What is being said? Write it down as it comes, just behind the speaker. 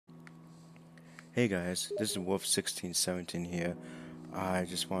Hey guys, this is Wolf1617 here. I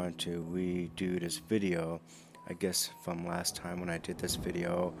just wanted to redo this video. I guess from last time when I did this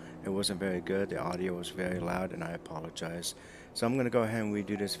video, it wasn't very good. The audio was very loud and I apologize. So I'm going to go ahead and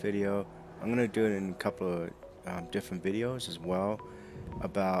redo this video. I'm going to do it in a couple of different videos as well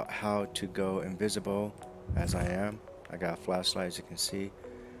about how to go invisible as I am. I got a flashlight as you can see.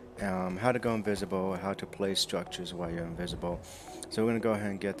 How to go invisible, how to place structures while you're invisible. So we're going to go ahead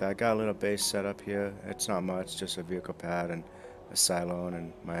and get that. I got a little base set up here. It's not much, just a vehicle pad and a silo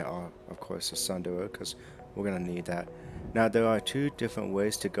and my, of course, a sundoer because we're going to need that. Now there are two different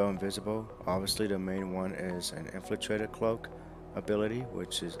ways to go invisible. Obviously the main one is an infiltrator cloak ability,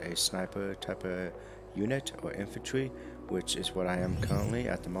 which is a sniper type of unit or infantry, which is what I am currently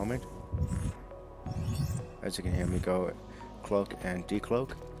at the moment. As you can hear me go cloak and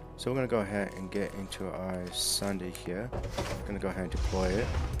decloak. So we're going to go ahead and get into our Sunday here. I'm going to go ahead and deploy it.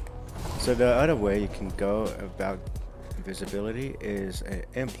 So the other way you can go about invisibility is an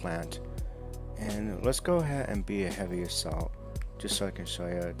implant. And let's go ahead and be a heavy assault, just so I can show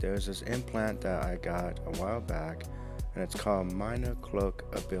you. There's this implant that I got a while back, and it's called Minor Cloak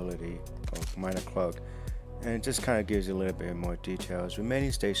Ability, or Minor Cloak. And it just kind of gives you a little bit more details.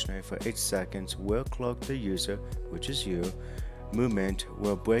 Remaining stationary for 8 seconds will cloak the user, which is you. Movement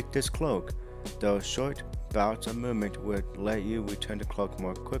will break this cloak. Those short bouts of movement would let you return the cloak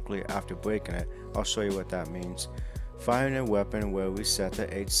more quickly after breaking it. I'll show you what that means. Firing a weapon will reset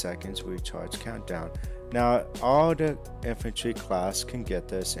the 8 seconds recharge countdown. Now, all the infantry class can get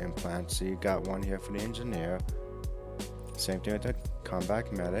this implant. So you got one here for the engineer. Same thing with the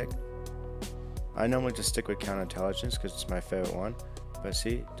combat medic. I normally just stick with counterintelligence because it's my favorite one. But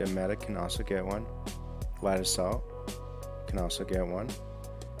see, the medic can also get one. Light assault can also get one,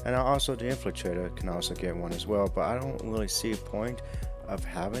 and also the infiltrator can also get one as well, but I don't really see a point of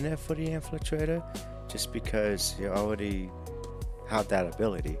having it for the infiltrator just because you already have that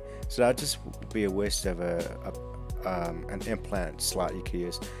ability, so that'd just be a waste of an implant slot you could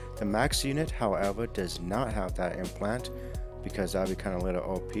use. The max unit, however, does not have that implant because that'd be kind of a little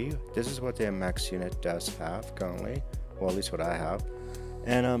OP. This is what the max unit does have currently, or at least what I have.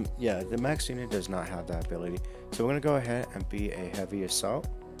 And yeah, the max unit does not have that ability. So we're going to go ahead and be a heavy assault.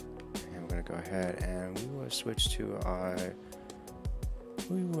 And we're going to go ahead and we will switch to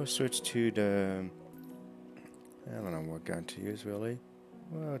the, I don't know what gun to use really.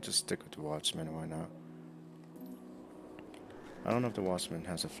 Well, just stick with the Watchman, why not? I don't know if the Watchman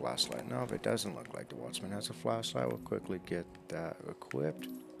has a flashlight. No, if it doesn't look like the Watchman has a flashlight, we'll quickly get that equipped.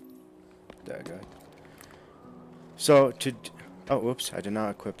 There we go. So oh, whoops, I did not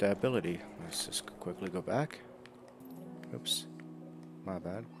equip that ability. Let's just quickly go back. Oops, my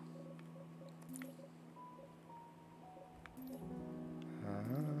bad.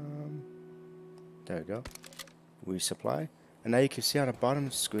 There we go. Resupply. And now you can see on the bottom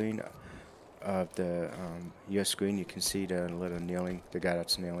screen of the your screen, you can see the little kneeling, the guy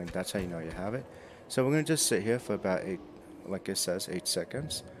that's kneeling. That's how you know you have it. So we're going to just sit here for about 8, like it says, 8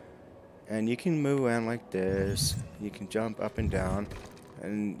 seconds. And you can move around like this. You can jump up and down,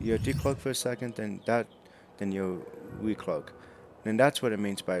 and you decloak for a second. Then you recloak. And that's what it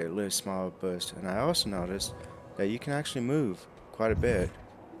means by a little small burst. And I also noticed that you can actually move quite a bit.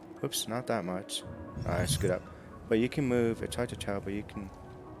 Oops, not that much. I screwed up. But you can move. It's hard to tell, but you can.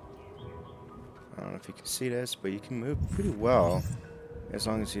 I don't know if you can see this, but you can move pretty well as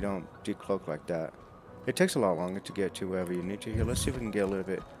long as you don't decloak like that. It takes a lot longer to get to wherever you need to. Here, let's see if we can get a little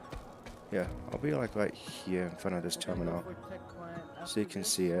bit. Yeah, I'll be like right here in front of this terminal so you can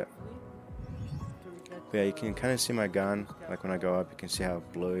see it. But yeah, you can kind of see my gun. Like when I go up, you can see how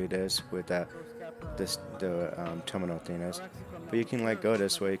blurry it is with the terminal thing is. But you can like go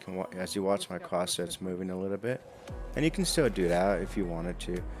this way. You can as you watch my crosshair, it's moving a little bit, and you can still do that if you wanted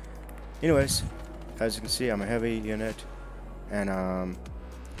to. Anyways, as you can see, I'm a heavy unit, and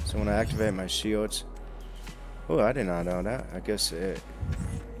so when I activate my shields, oh, I did not know that. I guess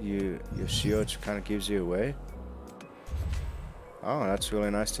your shields kind of gives you away. Oh, that's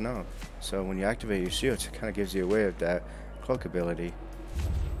really nice to know. So when you activate your shields, it kind of gives you away of that cloak ability.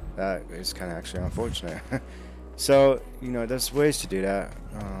 That is kind of actually unfortunate. So, you know, there's ways to do that.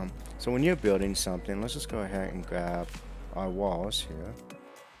 So when you're building something, let's just go ahead and grab our walls here.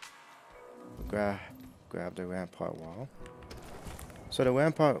 Grab the rampart wall. So the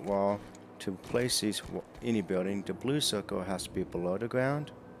rampart wall, to place these any building, the blue circle has to be below the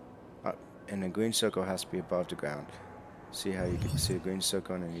ground, and the green circle has to be above the ground. See how you can see the green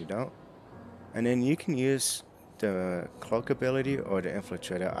circle and then you don't? And then you can use the cloak ability or the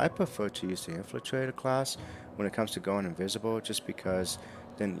infiltrator. I prefer to use the infiltrator class when it comes to going invisible, just because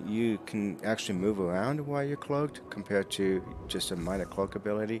then you can actually move around while you're cloaked compared to just a minor cloak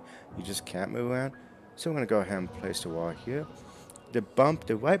ability. You just can't move around. So I'm going to go ahead and place the wall here. The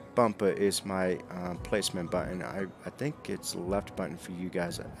right bumper is my placement button. I think it's the left button for you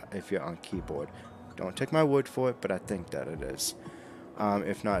guys if you're on keyboard. Don't take my word for it, but I think that it is.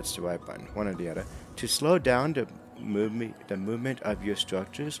 If not, it's the right button, one or the other. To slow down the movement of your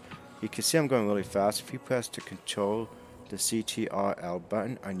structures, you can see I'm going really fast. If you press to control the CTRL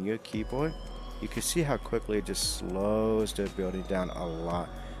button on your keyboard, you can see how quickly it just slows the building down a lot.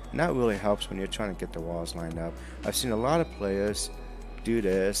 And that really helps when you're trying to get the walls lined up. I've seen a lot of players do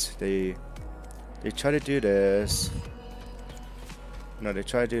this. They try to do this. No, they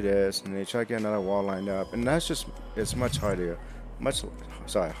try to do this, and they try to get another wall lined up, and that's just, it's much harder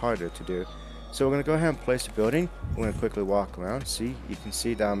to do. So we're gonna go ahead and place the building. We're gonna quickly walk around. See, you can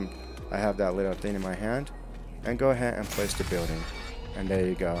see that I have that little thing in my hand, and go ahead and place the building. And there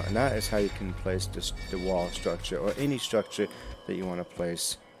you go. And that is how you can place the wall structure or any structure that you want to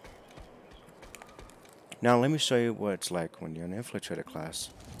place. Now let me show you what it's like when you're in Infiltrator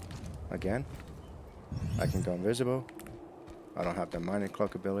class. Again, I can go invisible. I don't have the minor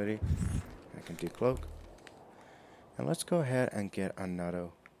cloak ability. I can decloak. And let's go ahead and get another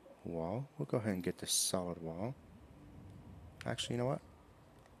wall. We'll go ahead and get this solid wall. Actually, you know what?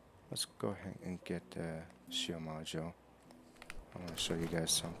 Let's go ahead and get the shield module. I want to show you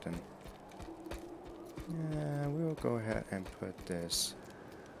guys something. Yeah, we'll go ahead and put this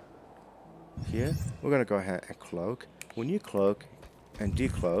here. We're going to go ahead and cloak. When you cloak and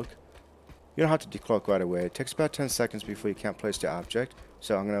decloak, you don't have to decloak right away. It takes about 10 seconds before you can't place the object.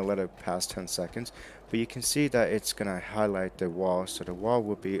 So I'm going to let it pass 10 seconds. But you can see that it's going to highlight the wall. So the wall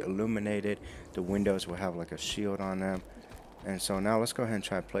will be illuminated. The windows will have like a shield on them. And so now let's go ahead and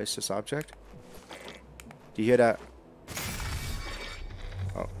try and place this object. Do you hear that?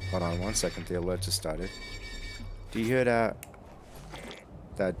 Oh, hold on 1 second. The alert just started. Do you hear that?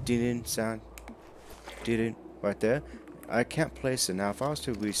 That didn't sound? Didn't right there? I can't place it. Now if I was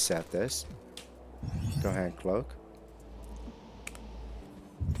to reset this, go ahead and cloak.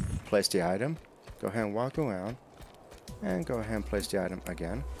 Place the item. Go ahead and walk around. And go ahead and place the item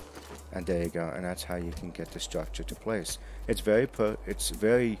again. And there you go. And that's how you can get the structure to place. It's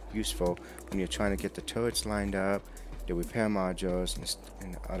very useful when you're trying to get the turrets lined up, the repair modules,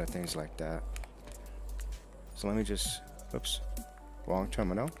 and other things like that. So let me just, oops, wrong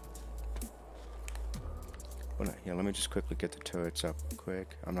terminal. Well, yeah, let me just quickly get the turrets up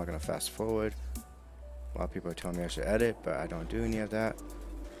quick. I'm not going to fast forward. A lot of people are telling me I should edit, but I don't do any of that.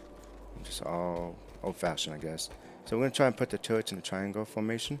 I'm just all old-fashioned, I guess. So we're going to try and put the turrets in a triangle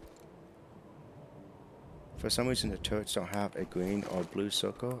formation. For some reason, the turrets don't have a green or blue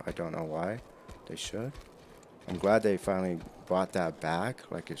circle. I don't know why. They should. I'm glad they finally brought that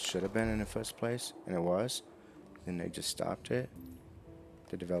back like it should have been in the first place, and it was. Then they just stopped it.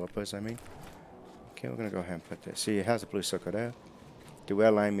 The developers, I mean. Okay, we're going to go ahead and put this. See, it has a blue circle there. The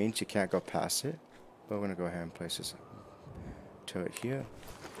red line means you can't go past it. But we're going to go ahead and place this turret here.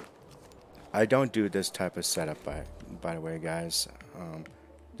 I don't do this type of setup, by the way, guys.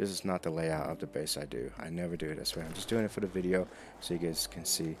 This is not the layout of the base I do. I never do it this way. I'm just doing it for the video so you guys can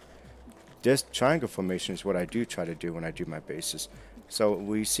see. This triangle formation is what I do try to do when I do my bases. So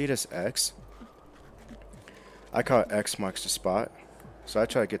we see this X. I call it X marks the spot. So I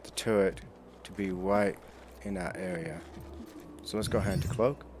try to get the turret to be right in that area. So let's go ahead and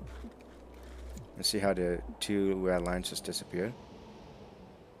decloak. And see how the two red lines just disappeared.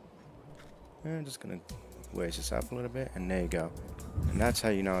 And I'm just going to raise this up a little bit, and there you go. And that's how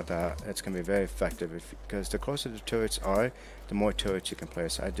you know that it's going to be very effective, because the closer the turrets are, the more turrets you can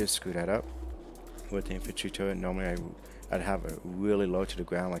place. I did screw that up with the infantry turret. Normally I'd have it really low to the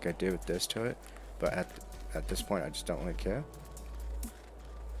ground like I did with this turret, but at this point I just don't really care.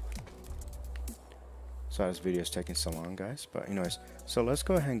 Sorry this video is taking so long, guys, but anyways, so let's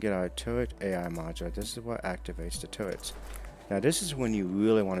go ahead and get our turret AI module. This is what activates the turrets. Now this is when you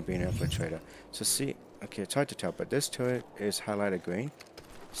really want to be an infiltrator. So see, okay, it's hard to tell, but this turret is highlighted green.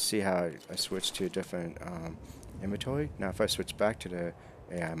 See how I switched to a different inventory? Now if I switch back to the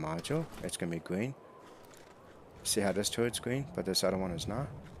AI module, it's going to be green. See how this turret's green, but this other one is not?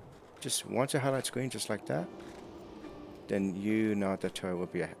 Just once it highlights green just like that, then you know the turret will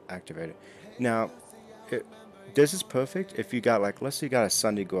be activated. Now, this is perfect if you got, like, let's say you got a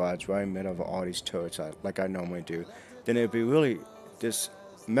Sunday garage right in the middle of all these turrets like I normally do. Then it'd be really, this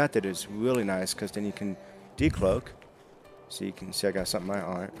method is really nice, because then you can decloak. So you can see I got something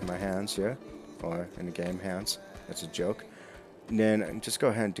in my hands here, or in the game hands. That's a joke. then just go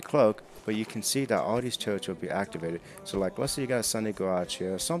ahead and decloak, but you can see that all these turrets will be activated. So like, let's say you got a Sunday garage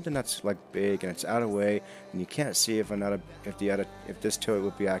here, something that's like big and it's out of the way, and you can't see if this turret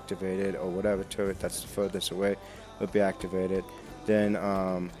would be activated, or whatever turret that's furthest away would be activated. Then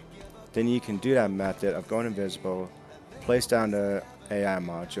you can do that method of going invisible, place down the AI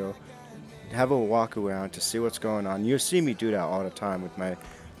module, have a walk around to see what's going on. You'll see me do that all the time with my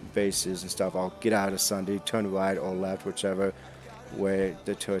bases and stuff. I'll get out of Sunday, turn right or left, whichever way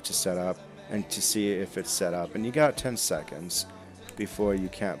the turret is set up, and to see if it's set up. And you got 10 seconds before you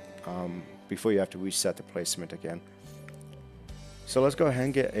have to reset the placement again. So let's go ahead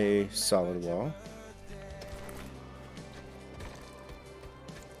and get a solid wall.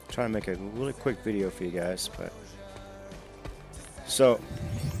 Trying to make a really quick video for you guys, but so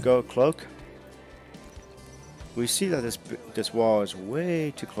go cloak. We see that this wall is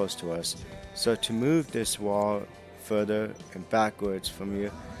way too close to us, so to move this wall further and backwards from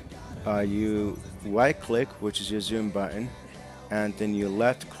you, you right click, which is your zoom button, and then you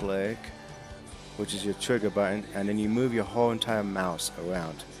left click, which is your trigger button, and then you move your whole entire mouse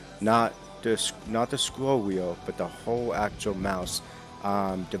around, not the scroll wheel, but the whole actual mouse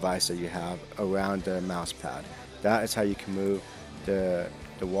device that you have around the mouse pad. That is how you can move the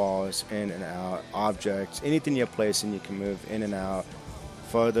walls in and out, objects, anything you're placing, you can move in and out,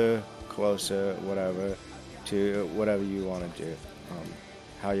 further, closer, whatever, to whatever you want to do,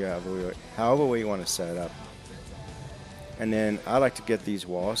 however way you want to set it up. And then I like to get these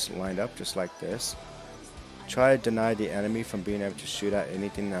walls lined up just like this. Try to deny the enemy from being able to shoot at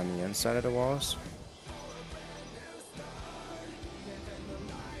anything on the inside of the walls.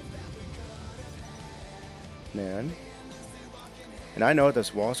 And I know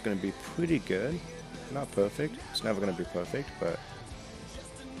this wall is going to be pretty good, not perfect, it's never going to be perfect, but,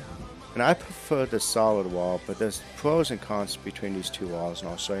 and I prefer the solid wall, but there's pros and cons between these two walls, and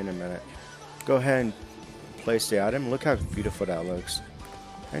I'll show you in a minute. Go ahead and place the item, look how beautiful that looks,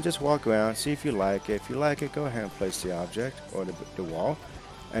 and just walk around, see if you like it. If you like it, go ahead and place the object, or the wall,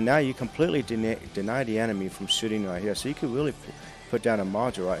 and now you completely deny the enemy from shooting right here, so you could really put down a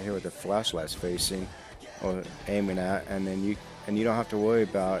module right here with the flashlights facing, or aiming at, and then you don't have to worry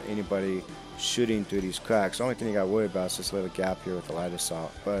about anybody shooting through these cracks. The only thing you got to worry about is this little gap here with the light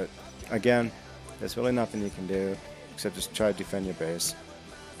assault. But again, there's really nothing you can do except just try to defend your base.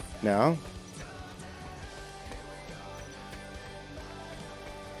 Now,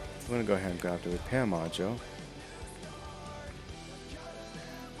 I'm going to go ahead and grab the repair module.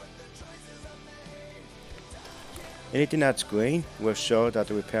 Anything that's green will show that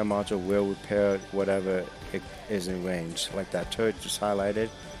the repair module will repair whatever it is in range. Like that turret just highlighted.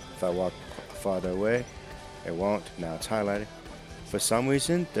 If I walk farther away, it won't. Now it's highlighted. For some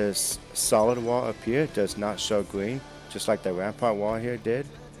reason, this solid wall up here does not show green, just like the rampart wall here did.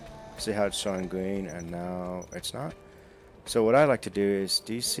 See how it's showing green and now it's not? So what I like to do is,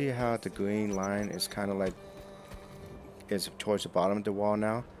 do you see how the green line is kind of like, is towards the bottom of the wall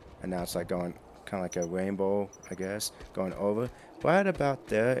now? And now it's like going kind of like a rainbow, I guess, going over. Right about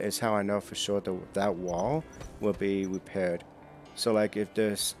there is how I know for sure that wall will be repaired. So like if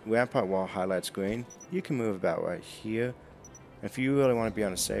this rampart wall highlights green, you can move about right here. If you really want to be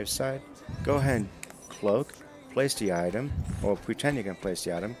on the safe side, go ahead and cloak, place the item, or pretend you can place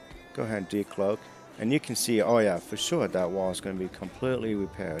the item, go ahead and decloak, and you can see, oh yeah, for sure that wall is going to be completely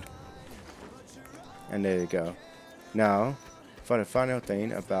repaired. And there you go. Now, for the final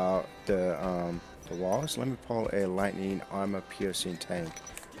thing about the walls, let me pull a lightning armor piercing tank,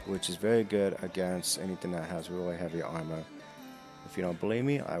 which is very good against anything that has really heavy armor. If you don't believe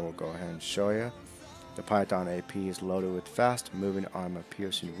me, I will go ahead and show you. The Python AP is loaded with fast moving armor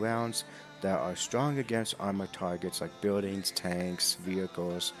piercing rounds that are strong against armor targets like buildings, tanks,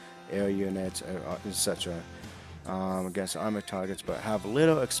 vehicles, air units, etc. Against armor targets, but have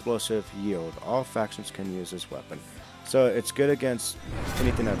little explosive yield. All factions can use this weapon. So it's good against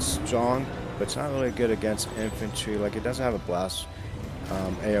anything that's strong, but it's not really good against infantry. Like it doesn't have a blast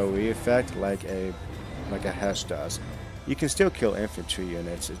AoE effect like a HESH does. You can still kill infantry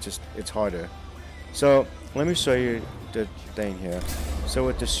units. It's harder. So let me show you the thing here. So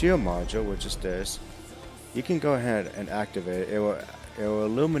with the shield module, which is this, you can go ahead and activate it. It will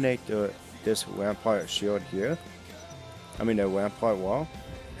illuminate this rampart shield here. I mean the rampart wall.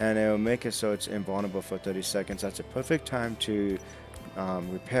 And it will make it so it's invulnerable for 30 seconds. That's a perfect time to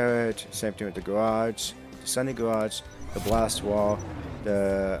repair it. Same thing with the garage, the sunny garage, the blast wall,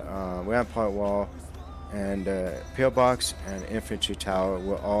 the rampart wall, and the pillbox and infantry tower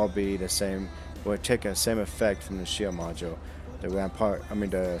will all be the same. Will take the same effect from the shield module. The rampart,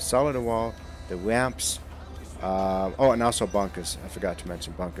 the solid wall, the ramps, Oh, and also bunkers. I forgot to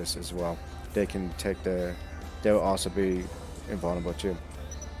mention bunkers as well. They can take the. They will also be invulnerable too.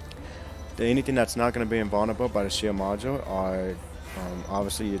 Anything that's not going to be invulnerable by the shield module are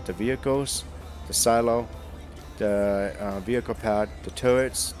obviously the vehicles, the silo, the vehicle pad, the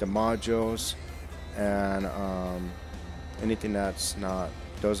turrets, the modules, and anything that's not.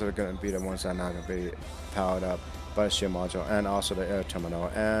 Those are going to be the ones that are not going to be powered up by the shield module, and also the air terminal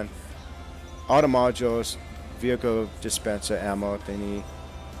and all the modules, vehicle dispenser, ammo thingy,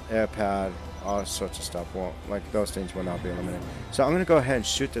 air pad, all sorts of stuff. Won't, like those things will not be eliminated. So I'm going to go ahead and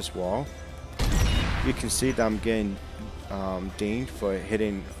shoot this wall. You can see that I'm getting dinged for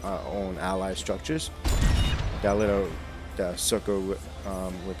hitting our own ally structures. That little circle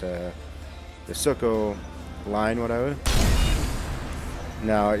with the circle line, whatever.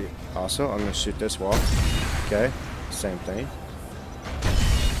 Now, also, I'm going to shoot this wall. Okay, same thing.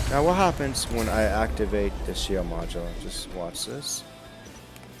 Now, what happens when I activate the shield module? Just watch this.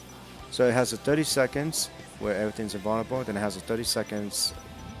 So it has a 30 seconds where everything's invulnerable. Then it has a 30 seconds,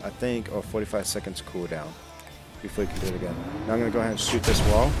 I think, or 45 seconds cooldown before you can do it again. Now I'm going to go ahead and shoot this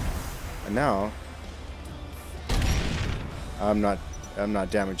wall. And now, I'm not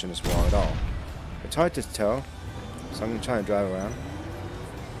damaging this wall at all. It's hard to tell, so I'm going to try and drive around.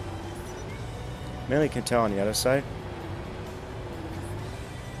 Mainly can tell on the other side.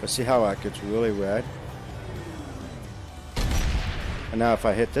 But see how it gets really red? And now if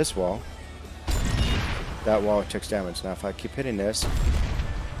I hit this wall, that wall takes damage. Now if I keep hitting this,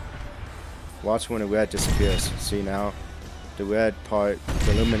 watch when the red disappears. See now, the red part,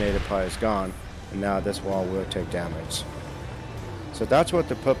 the illuminated part is gone, and now this wall will take damage. So that's what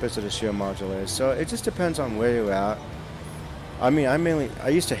the purpose of the shield module is. So it just depends on where you're at. I mean, I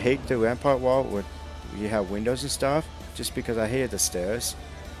used to hate the rampart wall where you have windows and stuff, just because I hated the stairs.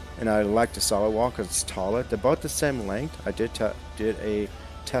 And I like the solid wall because it's taller. They're both the same length. I did a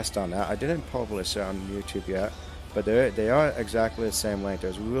test on that. I didn't publish it on YouTube yet, but they are exactly the same length. It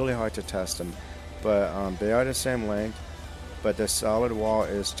was really hard to test them, but they are the same length. But the solid wall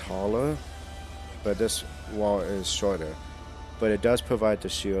is taller, but this wall is shorter. But it does provide the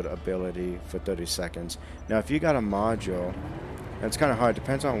shield ability for 30 seconds. Now, if you got a module, and it's kind of hard.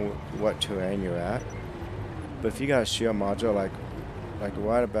 Depends on what terrain you're at. But if you got a shield module, like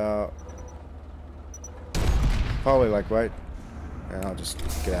right about, probably like right, and I'll just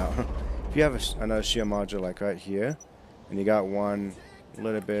get out. If you have another shield module like right here, and you got one a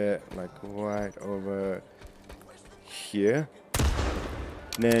little bit like right over here,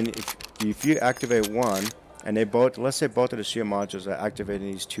 then if you activate one, and they both, let's say both of the shield modules are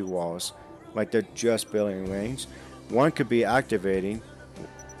activating these two walls, like they're just barely in range, one could be activating,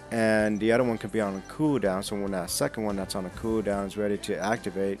 and the other one could be on a cooldown. So when that second one that's on a cooldown is ready to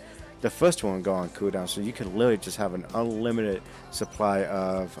activate, the first one will go on cooldown. So you can literally just have an unlimited supply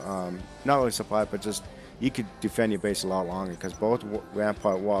of, not really supply, but just you could defend your base a lot longer, because both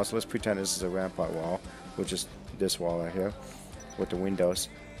rampart walls, let's pretend this is a rampart wall, which is this wall right here with the windows.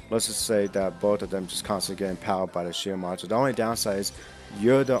 Let's just say that both of them just constantly getting powered by the shield module. The only downside is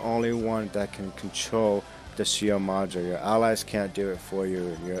you're the only one that can control the shield module. Your allies can't do it for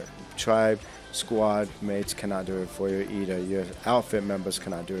you. Your tribe, squad mates cannot do it for you either. Your outfit members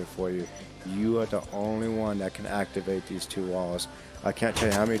cannot do it for you. You are the only one that can activate these two walls. I can't tell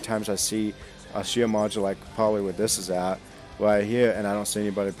you how many times I see a shield module like probably where this is at right here, and I don't see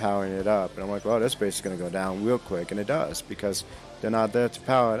anybody powering it up. And I'm like, well, this base is going to go down real quick. And it does, because they're not there to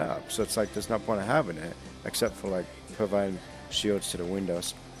power it up. So it's like there's no point of having it, except for like providing shields to the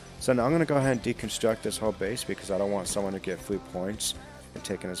windows. So now I'm going to go ahead and deconstruct this whole base, because I don't want someone to get free points and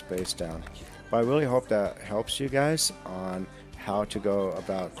taking this base down. But I really hope that helps you guys on how to go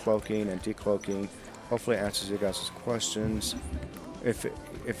about cloaking and decloaking. Hopefully it answers you guys' questions.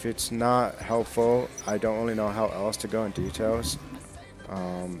 If it's not helpful, I don't really know how else to go in details.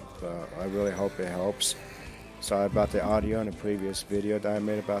 But I really hope it helps. Sorry about the audio in the previous video that I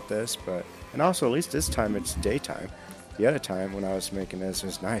made about this, and also at least this time it's daytime. The other time when I was making this, it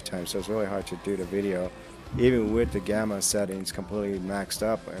was nighttime, so it's really hard to do the video. Even with the gamma settings completely maxed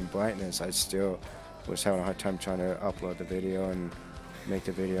up and brightness, I still was having a hard time trying to upload the video and make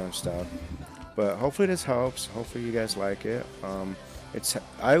the video and stuff. But hopefully this helps. Hopefully you guys like it.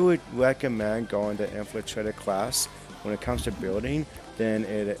 I would recommend going the infiltrator class when it comes to building, then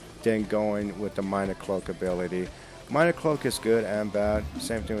going with the minor cloak ability. Minor cloak is good and bad.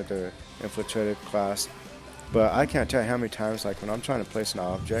 Same thing with the infiltrator class. But I can't tell you how many times, like when I'm trying to place an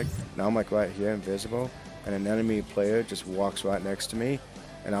object, and I'm like right here invisible, and an enemy player just walks right next to me,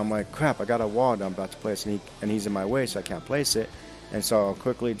 and I'm like, crap, I got a wall that I'm about to place, and he's in my way, so I can't place it. And so I'll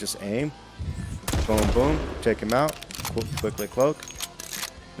quickly just aim, Boom, boom. Take him out. Quickly cloak.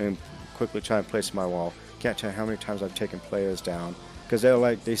 And quickly try and place my wall. Can't tell you how many times I've taken players down. Because they're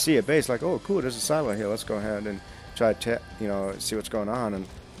like, they see a base like, oh, cool, there's a silo here. Let's go ahead and try to, see what's going on. And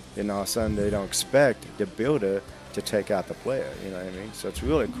then all of a sudden they don't expect the builder to take out the player. You know what I mean? So it's a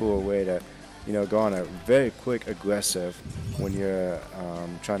really cool way to, go on a very quick aggressive when you're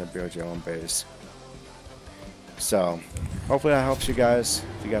trying to build your own base. So hopefully that helps you guys.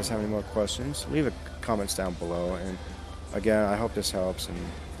 If you guys have any more questions, leave a comments down below. And again, I hope this helps, and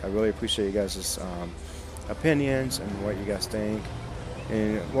I really appreciate you guys' opinions and what you guys think.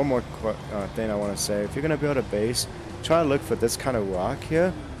 And one more thing I want to say: if you're gonna build a base, try to look for this kind of rock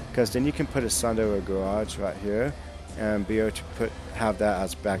here, because then you can put a sunderer garage right here and be able to have that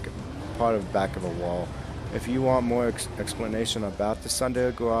as part of the back of a wall. If you want more explanation about the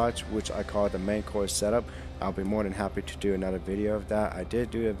sunderer garage, which I call the main core setup, I'll be more than happy to do another video of that. I did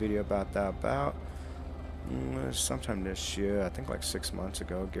do a video about that about sometime this year, I think like 6 months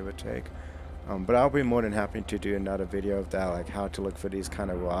ago, give or take. But I'll be more than happy to do another video of that, like how to look for these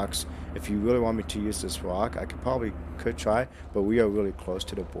kind of rocks. If you really want me to use this rock, I could try, but we are really close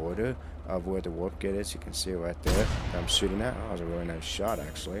to the border of where the warp gate is. You can see it right there that I'm shooting at. That was a really nice shot,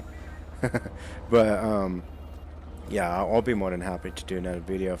 actually. But yeah, I'll be more than happy to do another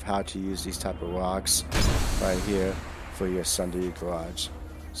video of how to use these type of rocks right here for your sunderer garage.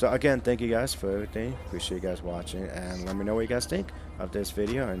 So again, thank you guys for everything. Appreciate you guys watching, and let me know what you guys think of this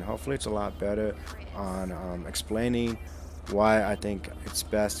video, and hopefully it's a lot better on explaining why I think it's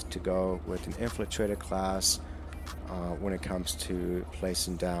best to go with an infiltrator class when it comes to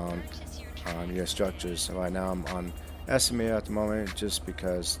placing down your structures. So right now I'm on estimator at the moment, just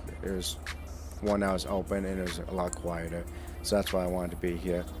because there's one that was open and it was a lot quieter, so that's why I wanted to be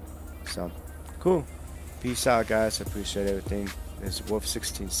here. So cool. Peace out, guys. I appreciate everything. This is Wolf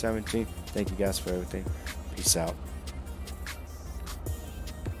 1617. Thank you guys for everything. Peace out.